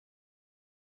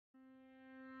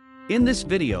In this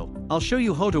video, I'll show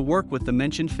you how to work with the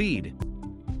mention feed.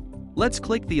 Let's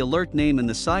click the alert name in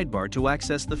the sidebar to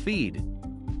access the feed.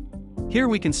 Here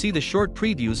we can see the short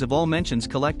previews of all mentions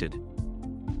collected.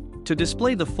 To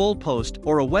display the full post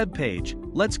or a web page,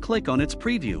 let's click on its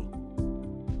preview.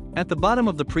 At the bottom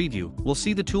of the preview, we'll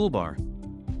see the toolbar.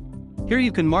 Here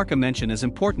you can mark a mention as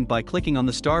important by clicking on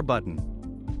the star button.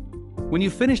 When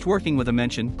you've finished working with a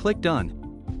mention, click Done.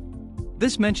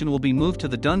 This mention will be moved to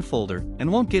the Done folder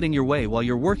and won't get in your way while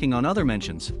you're working on other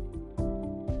mentions.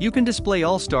 You can display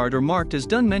all starred or marked as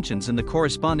done mentions in the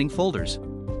corresponding folders.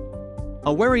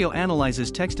 Awario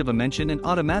analyzes text of a mention and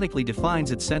automatically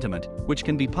defines its sentiment, which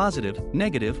can be positive,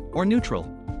 negative, or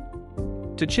neutral.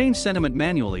 To change sentiment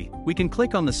manually, we can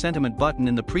click on the sentiment button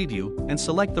in the preview and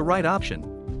select the right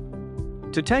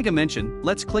option. To tag a mention,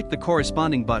 let's click the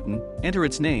corresponding button, enter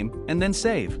its name, and then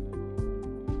save.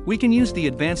 We can use the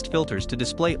advanced filters to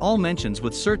display all mentions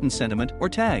with certain sentiment or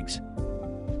tags.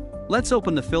 Let's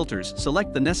open the filters,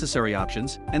 select the necessary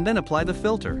options, and then apply the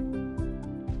filter.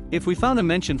 If we found a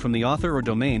mention from the author or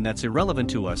domain that's irrelevant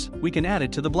to us, we can add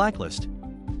it to the blacklist.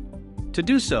 To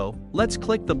do so, let's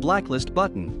click the Blacklist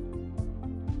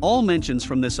button. All mentions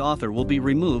from this author will be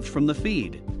removed from the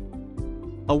feed.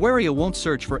 Awario won't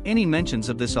search for any mentions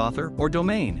of this author or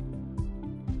domain.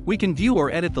 We can view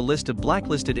or edit the list of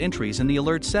blacklisted entries in the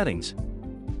alert settings.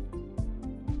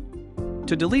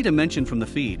 To delete a mention from the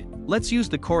feed, let's use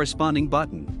the corresponding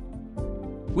button.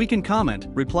 We can comment,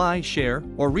 reply, share,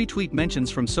 or retweet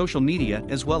mentions from social media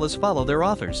as well as follow their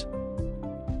authors.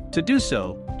 To do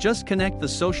so, just connect the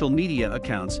social media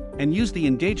accounts and use the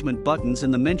engagement buttons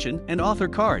in the mention and author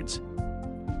cards.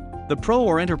 The Pro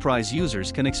or Enterprise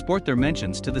users can export their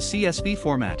mentions to the CSV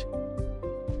format.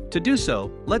 To do so,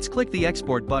 let's click the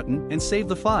Export button and save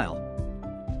the file.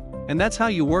 And that's how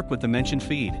you work with the mention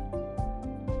feed.